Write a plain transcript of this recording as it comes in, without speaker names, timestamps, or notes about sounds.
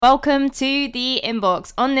Welcome to the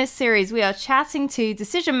inbox. On this series, we are chatting to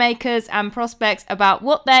decision makers and prospects about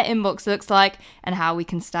what their inbox looks like and how we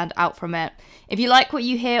can stand out from it. If you like what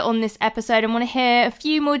you hear on this episode and want to hear a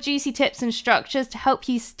few more juicy tips and structures to help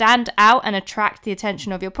you stand out and attract the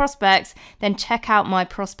attention of your prospects, then check out my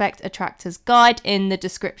Prospect Attractors Guide in the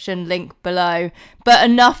description link below. But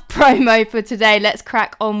enough promo for today. Let's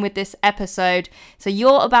crack on with this episode. So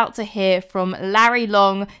you're about to hear from Larry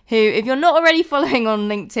Long, who, if you're not already following on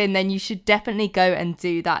LinkedIn, then you should definitely go and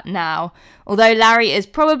do that now. Although Larry is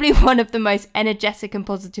probably one of the most energetic and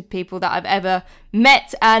positive people that I've ever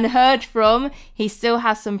met and heard from, he still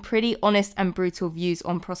has some pretty honest and brutal views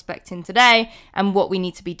on prospecting today and what we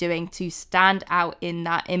need to be doing to stand out in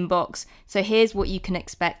that inbox. So here's what you can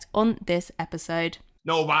expect on this episode.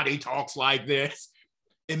 Nobody talks like this.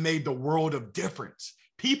 It made the world of difference.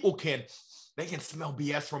 People can smell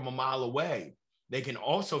BS from a mile away. They can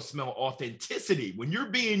also smell authenticity. When you're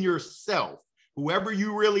being yourself, whoever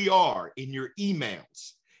you really are, in your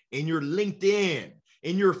emails, in your LinkedIn,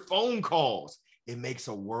 in your phone calls, it makes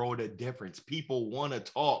a world of difference. People want to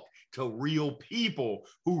talk to real people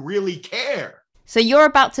who really care. So you're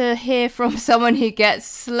about to hear from someone who gets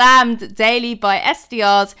slammed daily by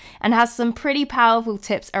SDRs and has some pretty powerful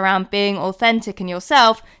tips around being authentic in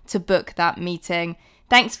yourself to book that meeting.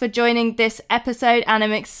 Thanks for joining this episode, and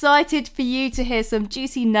I'm excited for you to hear some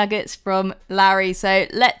juicy nuggets from Larry. So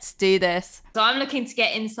let's do this. So I'm looking to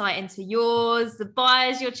get insight into yours, the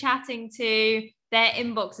buyers you're chatting to, their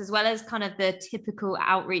inbox, as well as kind of the typical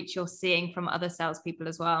outreach you're seeing from other salespeople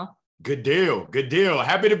as well. Good deal. Good deal.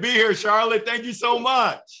 Happy to be here, Charlotte. Thank you so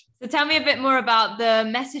much. So tell me a bit more about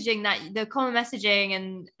the messaging, the common messaging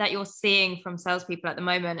and that you're seeing from salespeople at the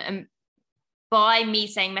moment. And by me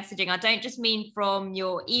saying messaging, I don't just mean from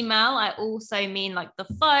your email. I also mean like the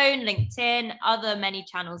phone, LinkedIn, other many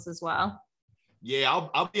channels as well. Yeah,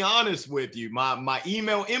 I'll be honest with you. My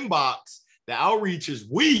email inbox, the outreach is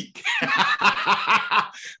weak.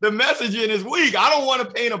 The messaging is weak. I don't want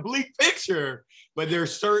to paint a bleak picture, but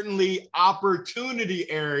there's certainly opportunity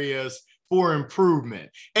areas for improvement,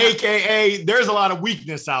 AKA there's a lot of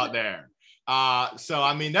weakness out there. So,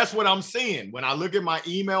 I mean, that's what I'm seeing. When I look at my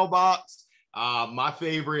email box, my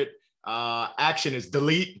favorite action is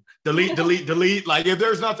delete. Like if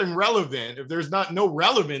there's nothing relevant, if there's no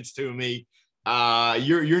relevance to me,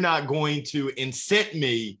 you're not going to incent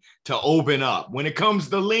me to open up. When it comes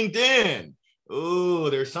to LinkedIn,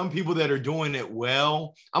 there's some people that are doing it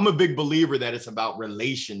well. I'm a big believer that it's about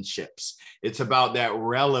relationships. It's about that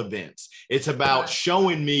relevance. It's about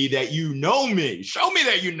showing me that you know me. Show me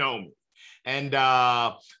that you know me. And there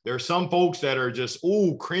are some folks that are just,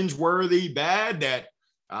 cringeworthy, bad, that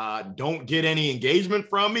don't get any engagement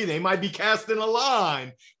from me. They might be casting a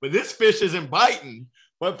line, but this fish isn't biting.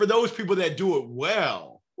 But for those people that do it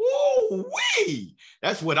well,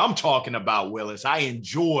 that's what I'm talking about, Willis. I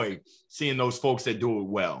enjoy seeing those folks that do it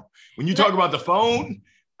well. When you talk about the phone,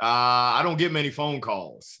 I don't get many phone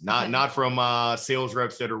calls, not from sales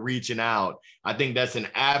reps that are reaching out. I think that's an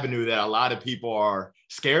avenue that a lot of people are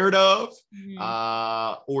scared of,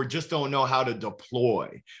 or just don't know how to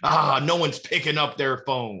deploy. No one's picking up their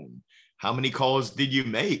phone. How many calls did you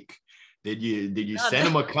make? Did you send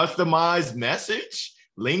them a customized message?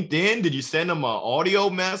 LinkedIn, did you send them an audio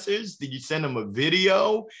message? Did you send them a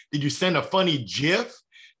video? Did you send a funny GIF?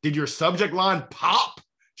 Did your subject line pop?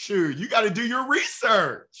 Sure, you got to do your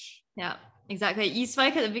research. Yeah, exactly. You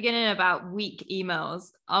spoke at the beginning about weak emails.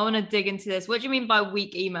 I want to dig into this. What do you mean by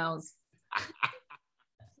weak emails?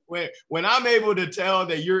 When I'm able to tell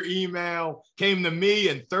that your email came to me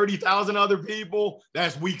and 30,000 other people,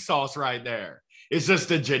 that's weak sauce right there. It's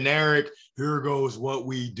just a generic, here goes what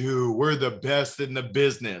we do. We're the best in the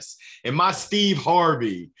business. And my Steve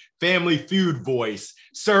Harvey Family Feud voice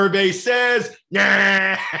survey says,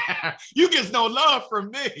 nah, you get no love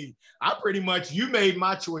from me. You made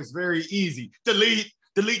my choice very easy. Delete.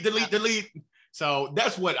 So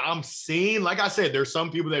that's what I'm seeing. Like I said, there's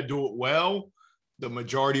some people that do it well. The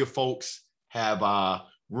majority of folks have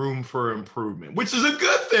room for improvement, which is a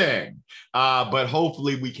good thing. But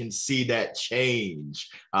hopefully we can see that change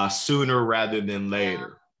sooner rather than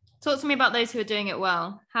later. Talk to me about those who are doing it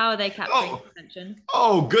well. How are they capturing attention?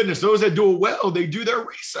 Oh, goodness. Those that do it well, they do their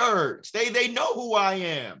research. They know who I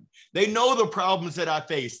am. They know the problems that I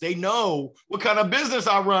face. They know what kind of business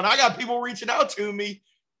I run. I got people reaching out to me.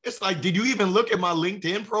 It's like, did you even look at my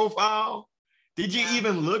LinkedIn profile? Did you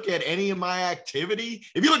even look at any of my activity?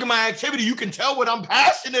 If you look at my activity, you can tell what I'm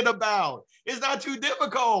passionate about. It's not too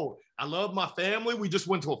difficult. I love my family. We just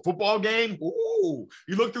went to a football game. Ooh,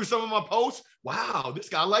 you look through some of my posts. Wow, this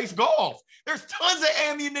guy likes golf. There's tons of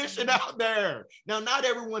ammunition out there. Now, not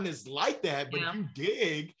everyone is like that, but if you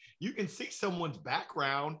dig, you can see someone's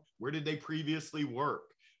background. Where did they previously work?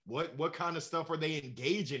 What kind of stuff are they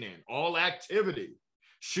engaging in? All activity.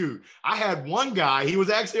 Shoot, I had one guy, he was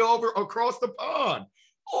actually over across the pond.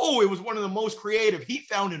 Oh, it was one of the most creative. He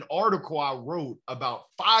found an article I wrote about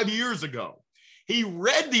 5 years ago. He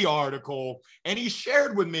read the article and he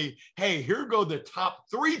shared with me, hey, here go the top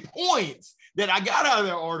 3 points that I got out of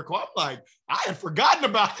that article. I'm like, I had forgotten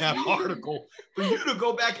about that article. For you to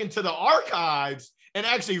go back into the archives and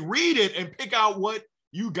actually read it and pick out what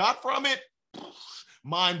you got from it,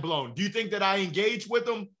 mind blown. Do you think that I engaged with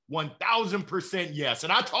him? 1000% yes.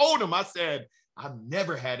 And I told him, I said, I've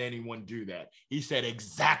never had anyone do that. He said,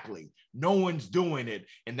 exactly. No one's doing it.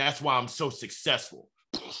 And that's why I'm so successful.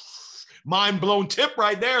 Mind blown tip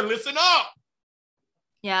right there. Listen up.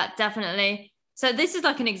 Yeah, definitely. So this is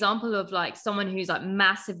like an example of like someone who's like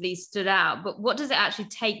massively stood out, but what does it actually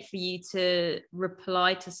take for you to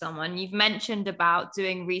reply to someone? You've mentioned about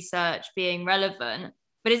doing research, being relevant,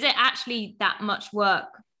 but is it actually that much work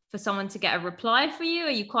for someone to get a reply for you?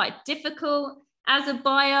 Are you quite difficult as a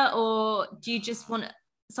buyer, or do you just want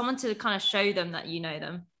someone to kind of show them that you know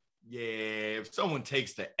them? Yeah, if someone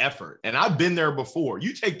takes the effort, and I've been there before,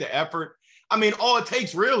 you take the effort. I mean, all it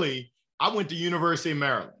takes really, I went to University of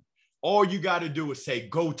Maryland. All you got to do is say,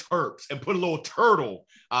 go Terps, and put a little turtle,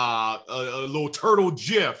 a little turtle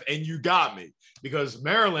GIF, and you got me. Because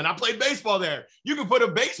Maryland, I played baseball there. You can put a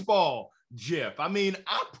baseball GIF. I mean,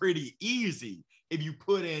 I'm pretty easy if you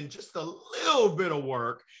put in just a little bit of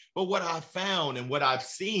work. But what I found and what I've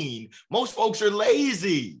seen, most folks are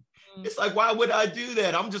lazy. It's like, why would I do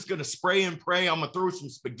that? I'm just going to spray and pray. I'm going to throw some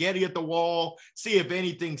spaghetti at the wall, see if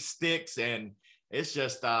anything sticks. And it's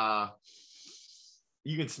just,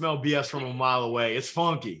 you can smell BS from a mile away. It's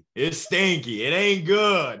funky. It's stinky. It ain't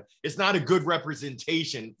good. It's not a good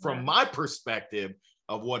representation from my perspective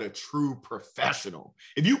of what a true professional.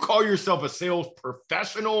 If you call yourself a sales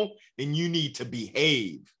professional, then you need to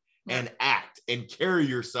behave and act and carry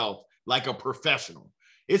yourself like a professional.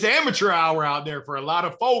 It's amateur hour out there for a lot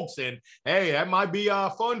of folks. And hey, that might be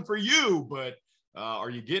fun for you, but are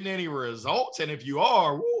you getting any results? And if you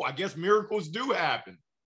are, I guess miracles do happen.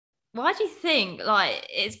 Why do you think, like,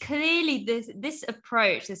 it's clearly this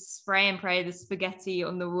approach, this spray and pray, the spaghetti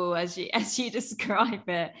on the wall, as you describe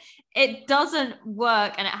it, it doesn't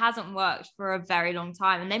work, and it hasn't worked for a very long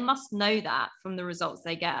time, and they must know that from the results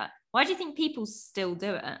they get. Why do you think people still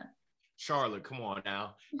do it? Charlotte, come on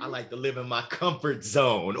now. I like to live in my comfort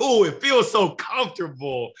zone. Oh, it feels so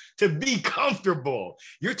comfortable to be comfortable.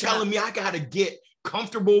 You're telling me I got to get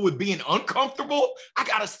comfortable with being uncomfortable? I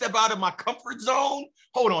got to step out of my comfort zone?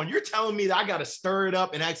 Hold on. You're telling me that I got to stir it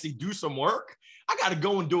up and actually do some work? I got to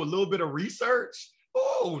go and do a little bit of research?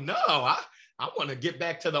 Oh, no. I want to get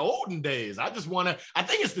back to the olden days. I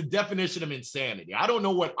think it's the definition of insanity. I don't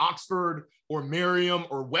know what Oxford or Merriam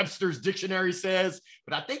or Webster's dictionary says,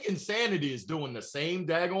 but I think insanity is doing the same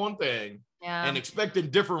daggone thing and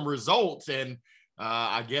expecting different results. And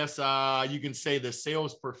I guess you can say the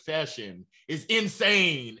sales profession is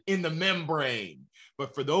insane in the membrane.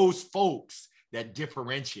 But for those folks that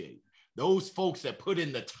differentiate, those folks that put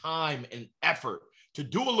in the time and effort to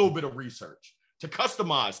do a little bit of research, to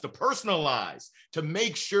customize, to personalize, to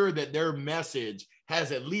make sure that their message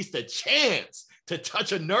has at least a chance to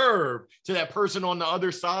touch a nerve to that person on the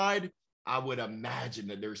other side, I would imagine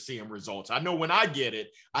that they're seeing results. I know when I get it,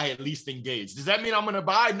 I at least engage. Does that mean I'm going to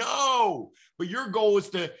buy? No, but your goal is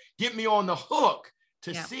to get me on the hook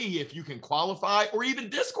to see if you can qualify or even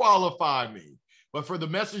disqualify me. But for the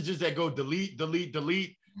messages that go delete, delete,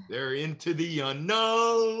 delete, they're into the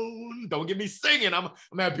unknown. Don't get me singing. I'm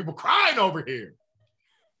having people crying over here.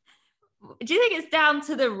 Do you think it's down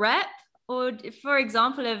to the rep? Or, for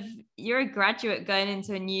example, if you're a graduate going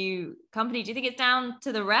into a new company, do you think it's down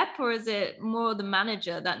to the rep, or is it more the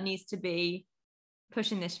manager that needs to be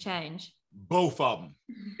pushing this change? Both of them.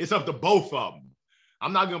 It's up to both of them.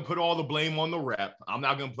 I'm not going to put all the blame on the rep. I'm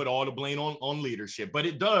not going to put all the blame on leadership, but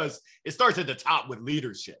it starts at the top with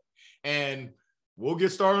leadership. And we'll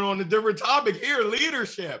get started on a different topic here,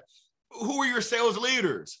 leadership. Who are your sales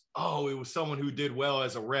leaders? Oh, it was someone who did well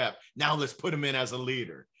as a rep. Now let's put him in as a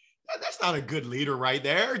leader. That's not a good leader right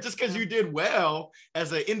there. Just because you did well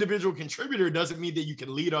as an individual contributor doesn't mean that you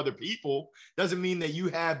can lead other people. Doesn't mean that you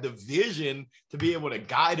have the vision to be able to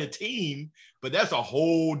guide a team. But that's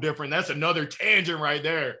that's another tangent right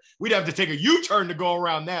there. We'd have to take a U-turn to go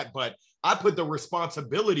around that. But I put the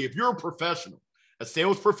responsibility, if you're a professional, a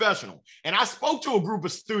sales professional. And I spoke to a group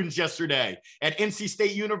of students yesterday at NC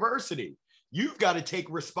State University. You've got to take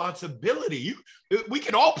responsibility. We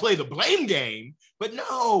can all play the blame game, but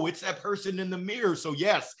no, it's that person in the mirror. So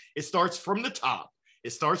yes, it starts from the top.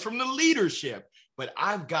 It starts from the leadership, but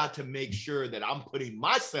I've got to make sure that I'm putting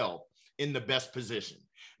myself in the best position.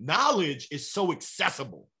 Knowledge is so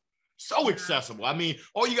accessible, so accessible. I mean,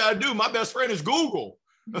 all you got to do, my best friend is Google.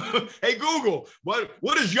 Hey, Google, what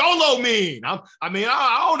does YOLO mean? I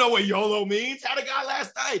don't know what YOLO means. Had a guy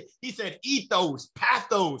last night. He said ethos,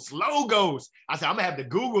 pathos, logos. I said, I'm going to have to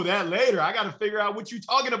Google that later. I got to figure out what you're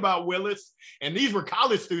talking about, Willis. And these were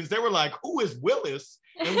college students. They were like, who is Willis?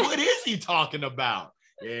 And what is he talking about?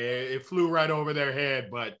 Yeah, it flew right over their head,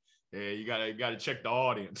 but yeah, you gotta check the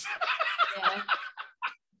audience. Yeah.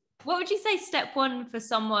 What would you say step one for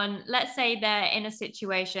someone, let's say they're in a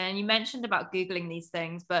situation, you mentioned about Googling these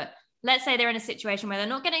things, but let's say they're in a situation where they're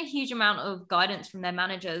not getting a huge amount of guidance from their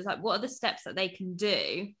managers. Like, what are the steps that they can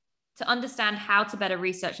do to understand how to better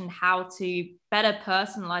research and how to better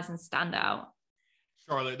personalize and stand out?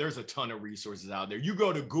 Charlotte, there's a ton of resources out there. You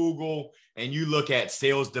go to Google and you look at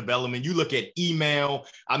sales development, you look at email.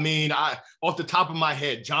 I mean, off the top of my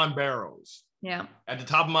head, John Barrows. Yeah. At the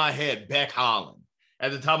top of my head, Beck Holland.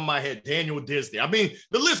 At the top of my head, Daniel Disney. I mean,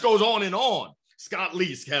 the list goes on and on. Scott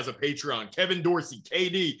Leese has a Patreon. Kevin Dorsey,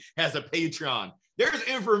 KD, has a Patreon. There's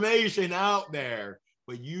information out there,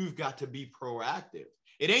 but you've got to be proactive.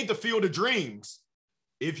 It ain't the field of dreams.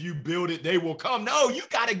 If you build it, they will come. No, you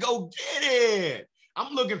got to go get it.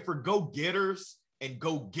 I'm looking for go-getters and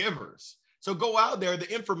go-givers. So go out there.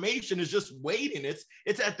 The information is just waiting.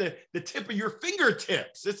 It's at the tip of your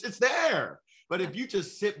fingertips. It's there. But if you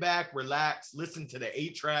just sit back, relax, listen to the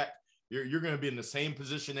 8-track, you're going to be in the same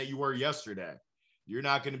position that you were yesterday. You're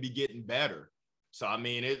not going to be getting better. So, I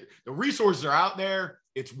mean, the resources are out there.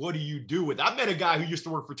 It's what do you do with it? I met a guy who used to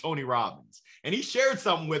work for Tony Robbins, and he shared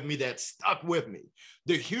something with me that stuck with me.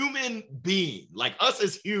 The human being, like us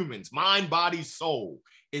as humans, mind, body, soul,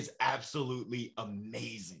 is absolutely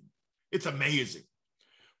amazing. It's amazing.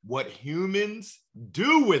 What humans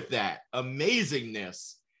do with that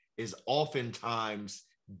amazingness is oftentimes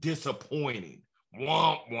disappointing.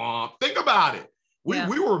 Womp, womp. Think about it.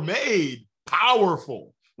 We were made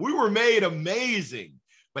powerful. We were made amazing.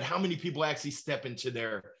 But how many people actually step into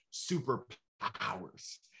their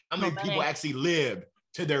superpowers? How many people actually live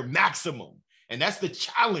to their maximum? And that's the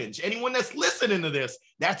challenge. Anyone that's listening to this,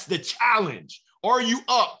 that's the challenge. Are you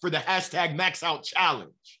up for the hashtag Max Out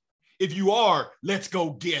Challenge? If you are, let's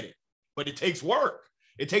go get it. But it takes work.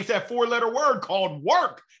 It takes that 4-letter word called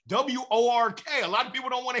work, W-O-R-K. A lot of people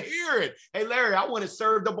don't want to hear it. Hey, Larry, I want it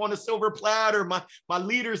served up on a silver platter. My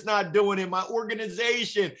leader's not doing it. My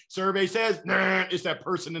organization survey says, nah, it's that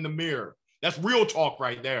person in the mirror. That's real talk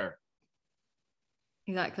right there.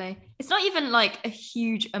 Exactly. It's not even like a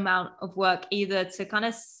huge amount of work either to kind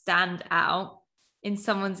of stand out in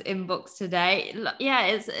someone's inbox today. Yeah,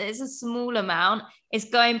 it's a small amount. It's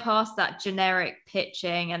going past that generic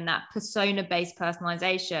pitching and that persona-based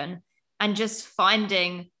personalization and just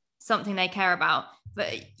finding something they care about.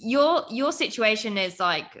 But your situation is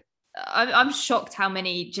like, I'm shocked how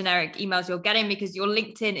many generic emails you're getting, because your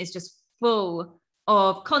LinkedIn is just full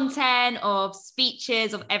of content, of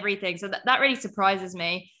speeches, of everything. So that really surprises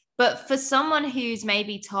me. But for someone who's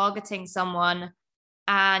maybe targeting someone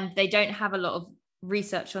and they don't have a lot of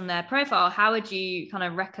research on their profile, how would you kind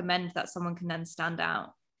of recommend that someone can then stand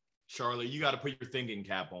out? Charlotte, you got to put your thinking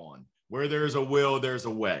cap on. Where there's a will, there's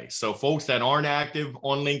a way. So folks that aren't active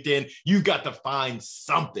on LinkedIn, you've got to find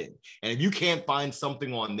something. And if you can't find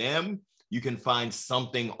something on them, you can find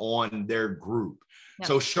something on their group. Yep.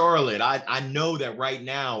 So Charlotte, I know that right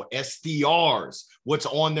now, SDRs, what's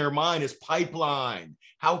on their mind is pipeline.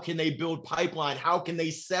 How can they build pipeline? How can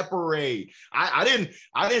they separate? I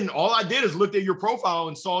didn't, all I did is looked at your profile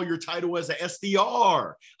and saw your title as an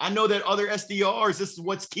SDR. I know that other SDRs, this is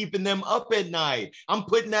what's keeping them up at night. I'm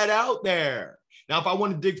putting that out there. Now, if I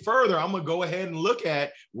want to dig further, I'm going to go ahead and look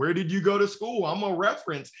at, where did you go to school? I'm going to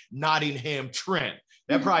reference Nottingham Trent.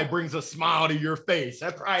 That probably brings a smile to your face.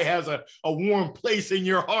 That probably has a warm place in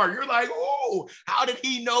your heart. You're like, oh, how did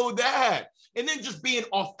he know that? And then just being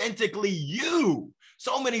authentically you.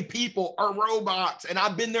 So many people are robots, and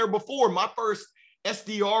I've been there before. My first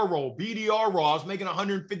SDR role, BDR role, I was making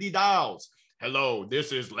 150 dials. Hello,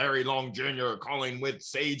 this is Larry Long Jr. calling with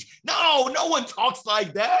Sage. No one talks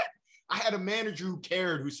like that. I had a manager who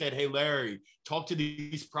cared, who said, hey, Larry, talk to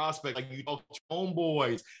these prospects like you talk to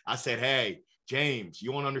homeboys. I said, hey, James,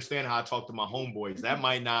 you don't understand how I talk to my homeboys. That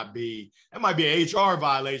might be an HR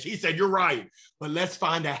violation. He said, you're right, but let's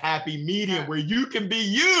find a happy medium where you can be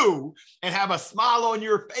you and have a smile on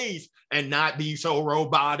your face and not be so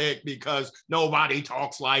robotic because nobody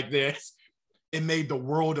talks like this. It made the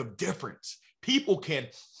world of difference. People can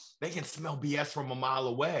smell BS from a mile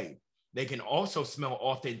away. They can also smell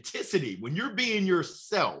authenticity. When you're being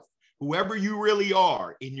yourself, whoever you really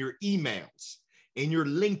are, in your emails, in your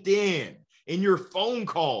LinkedIn, in your phone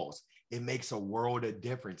calls, it makes a world of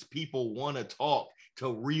difference. People want to talk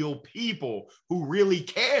to real people who really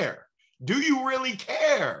care. Do you really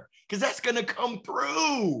care? Because that's going to come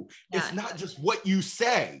through. Yeah. It's not just what you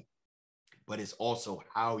say, but it's also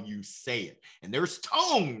how you say it. And there's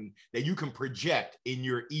tone that you can project in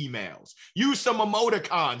your emails. Use some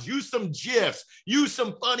emoticons, use some GIFs, use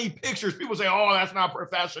some funny pictures. People say, oh, that's not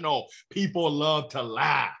professional. People love to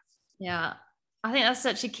laugh. Yeah. I think that's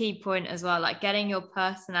such a key point as well, like getting your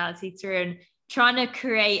personality through and trying to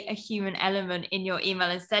create a human element in your email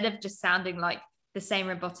instead of just sounding like the same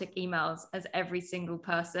robotic emails as every single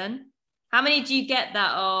person. How many do you get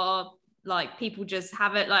that are like people just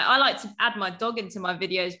have it? Like I like to add my dog into my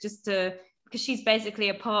videos because she's basically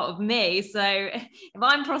a part of me. So if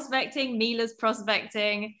I'm prospecting, Mila's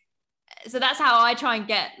prospecting. So that's how I try and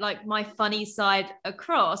get like my funny side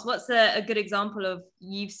across. What's a good example of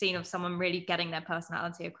you've seen of someone really getting their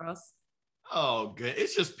personality across? Oh, good.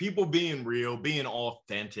 It's just people being real, being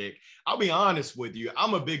authentic. I'll be honest with you.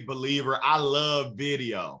 I'm a big believer. I love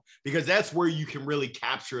video because that's where you can really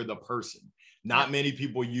capture the person. Not many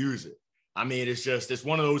people use it. I mean, it's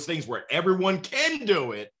one of those things where everyone can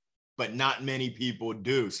do it, but not many people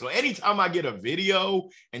do. So anytime I get a video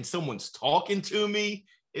and someone's talking to me,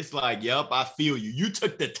 it's like, yep, I feel you. You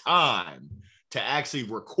took the time to actually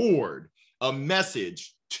record a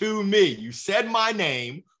message to me. You said my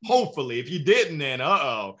name. Hopefully, if you didn't, then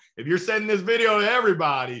if you're sending this video to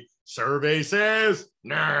everybody, survey says,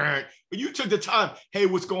 nah. But you took the time. Hey,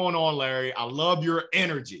 what's going on, Larry? I love your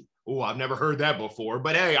energy. Oh, I've never heard that before,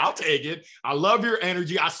 but hey, I'll take it. I love your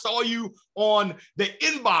energy. I saw you on the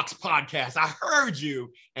Inbox podcast. I heard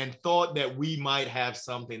you and thought that we might have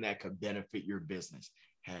something that could benefit your business.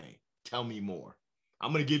 Hey, tell me more.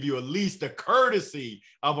 I'm going to give you at least the courtesy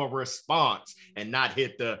of a response and not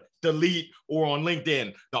hit the delete or on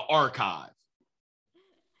LinkedIn, the archive.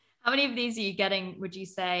 How many of these are you getting, would you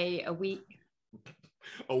say, a week?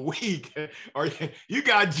 A week? Or you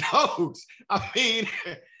got jokes. I mean,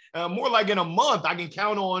 more like in a month, I can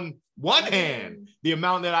count on one hand the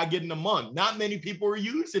amount that I get in a month. Not many people are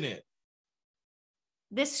using it.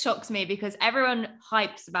 This shocks me because everyone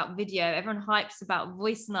hypes about video, everyone hypes about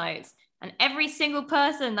voice notes, and every single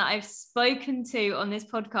person that I've spoken to on this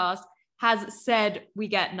podcast has said we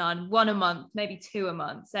get none, one a month, maybe two a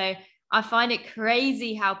month. So I find it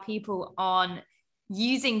crazy how people are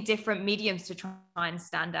using different mediums to try and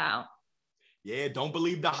stand out. Yeah, don't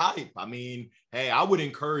believe the hype. I mean, hey, I would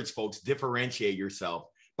encourage folks, differentiate yourself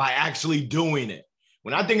by actually doing it.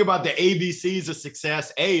 When I think about the ABCs of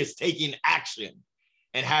success, A is taking action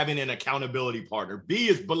and having an accountability partner. B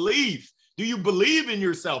is belief. Do you believe in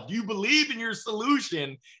yourself? Do you believe in your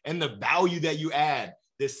solution and the value that you add?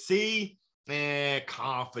 The C,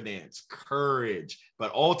 confidence, courage,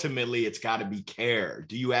 but ultimately it's got to be care.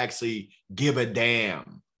 Do you actually give a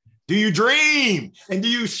damn? Do you dream? And do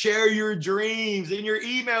you share your dreams in your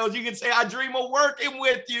emails? You can say, I dream of working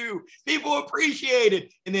with you. People appreciate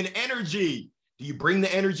it. And then energy. Do you bring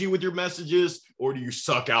the energy with your messages or do you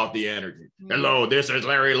suck out the energy? Hello, this is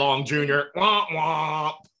Larry Long Jr. Womp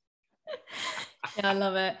womp. Yeah, I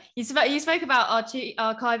love it. You spoke about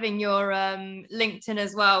archiving your LinkedIn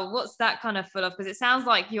as well. What's that kind of full of? Because it sounds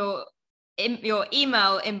like your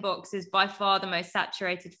email inbox is by far the most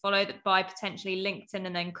saturated, followed by potentially LinkedIn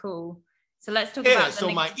and then Cool. So let's talk about so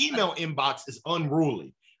my email inbox is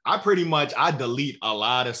unruly. I delete a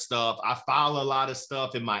lot of stuff. I file a lot of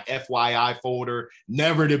stuff in my FYI folder,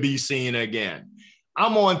 never to be seen again.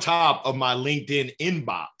 I'm on top of my LinkedIn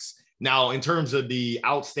inbox. Now, in terms of the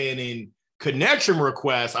outstanding connection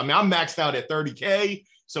requests, I mean, I'm maxed out at 30K.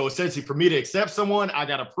 So essentially for me to accept someone, I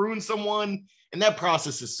got to prune someone. And that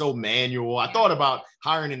process is so manual. I thought about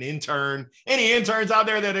hiring an intern. Any interns out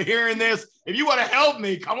there that are hearing this, if you want to help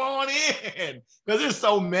me, come on in. Because it's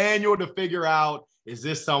so manual to figure out, is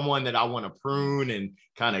this someone that I want to prune and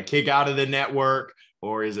kind of kick out of the network?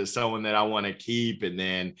 Or is it someone that I want to keep? And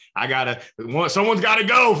then someone's got to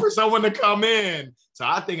go for someone to come in. So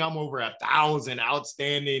I think I'm over 1,000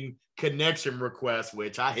 outstanding connection requests,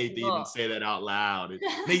 which I hate to even say that out loud.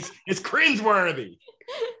 It's cringeworthy.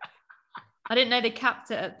 I didn't know they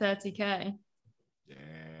capped it at 30K. Yeah.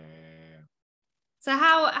 So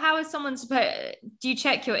how is someone supposed? Do you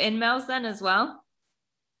check your in-mails then as well?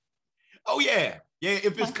 Oh yeah,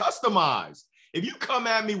 if it's customized. If you come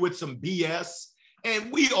at me with some BS,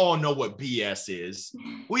 and we all know what BS is.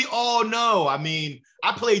 We all know. I mean,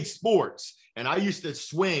 I played sports and I used to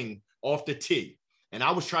swing off the tee and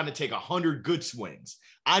I was trying to take 100 good swings.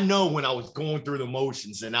 I know when I was going through the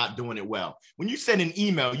motions and not doing it well. When you send an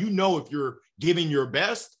email, you know if you're giving your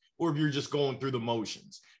best or if you're just going through the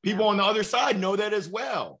motions. People on the other side know that as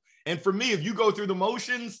well. And for me, if you go through the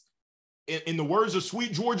motions, in the words of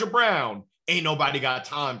Sweet Georgia Brown, ain't nobody got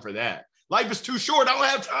time for that. Life is too short. I don't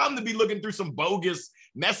have time to be looking through some bogus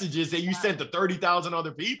messages that you sent to 30,000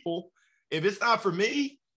 other people. If it's not for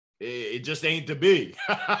me, it just ain't to be.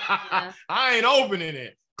 I ain't opening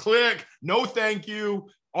it. Click, no thank you,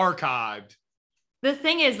 archived. The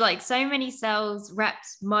thing is, like, so many sales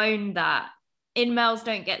reps moan that in-mails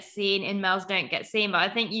don't get seen, but I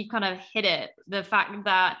think you kind of hit it. The fact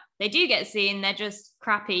that they do get seen, they're just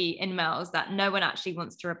crappy in-mails that no one actually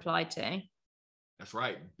wants to reply to. That's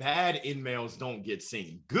right. Bad emails don't get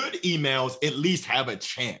seen. Good emails at least have a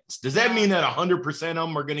chance. Does that mean that 100% of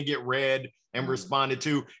them are going to get read and responded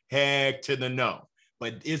to? Heck to the no.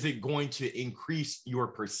 But is it going to increase your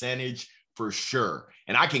percentage? For sure.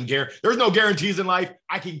 And I can guarantee, there's no guarantees in life.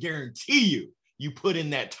 I can guarantee you put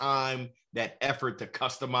in that time, that effort to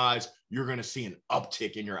customize, you're going to see an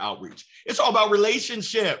uptick in your outreach. It's all about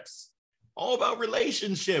relationships. All about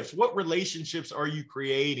relationships. What relationships are you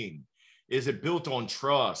creating? Is it built on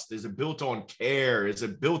trust? Is it built on care? Is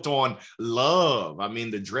it built on love? I mean,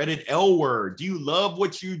 the dreaded L word. Do you love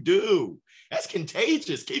what you do? That's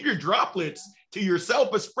contagious. Keep your droplets to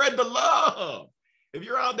yourself, but spread the love. If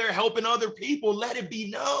you're out there helping other people, let it be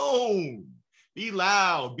known. Be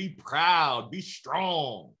loud, be proud, be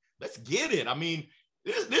strong. Let's get it. I mean,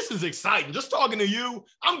 this is exciting. Just talking to you,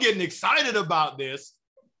 I'm getting excited about this.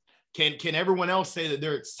 Can everyone else say that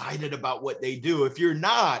they're excited about what they do? If you're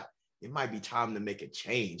not, it might be time to make a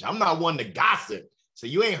change. I'm not one to gossip, so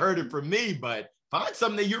you ain't heard it from me, but find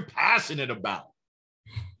something that you're passionate about.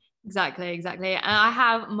 Exactly. And I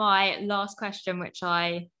have my last question, which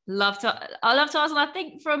I love to ask. And I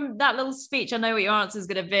think from that little speech, I know what your answer is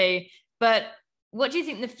going to be, but what do you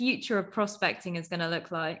think the future of prospecting is going to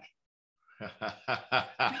look like?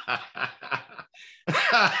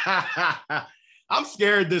 I'm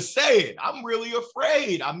scared to say it. I'm really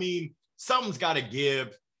afraid. I mean, something's got to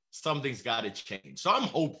give. Something's got to change. So I'm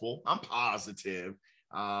hopeful. I'm positive.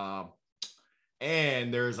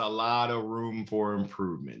 And there's a lot of room for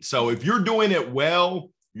improvement. So if you're doing it well,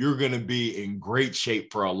 you're going to be in great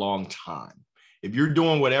shape for a long time. If you're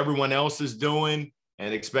doing what everyone else is doing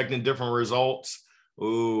and expecting different results,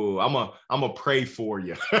 ooh, I'm a pray for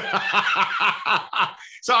you.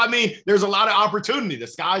 So, I mean, there's a lot of opportunity. The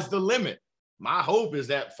sky's the limit. My hope is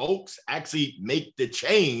that folks actually make the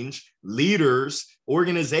change. Leaders,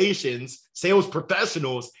 organizations, sales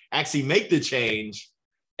professionals actually make the change.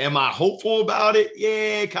 Am I hopeful about it?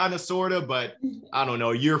 Yeah, kind of, sort of. But I don't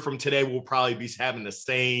know. A year from today, we'll probably be having the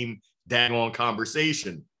same daggone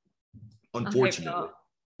conversation, unfortunately.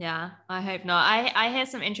 I hope not. I hear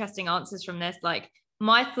some interesting answers from this. Like,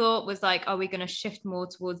 my thought was like, are we going to shift more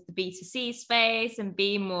towards the B2C space and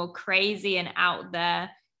be more crazy and out there?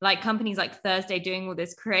 Like companies like Thursday doing all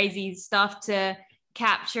this crazy stuff to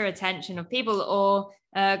capture attention of people. Or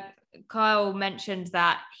Kyle mentioned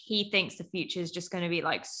that he thinks the future is just going to be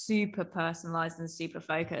like super personalized and super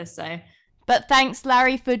focused. But thanks,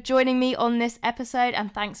 Larry, for joining me on this episode,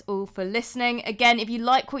 and thanks all for listening. Again, if you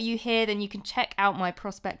like what you hear, then you can check out my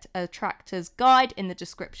Prospect Attractors Guide in the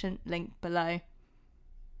description link below.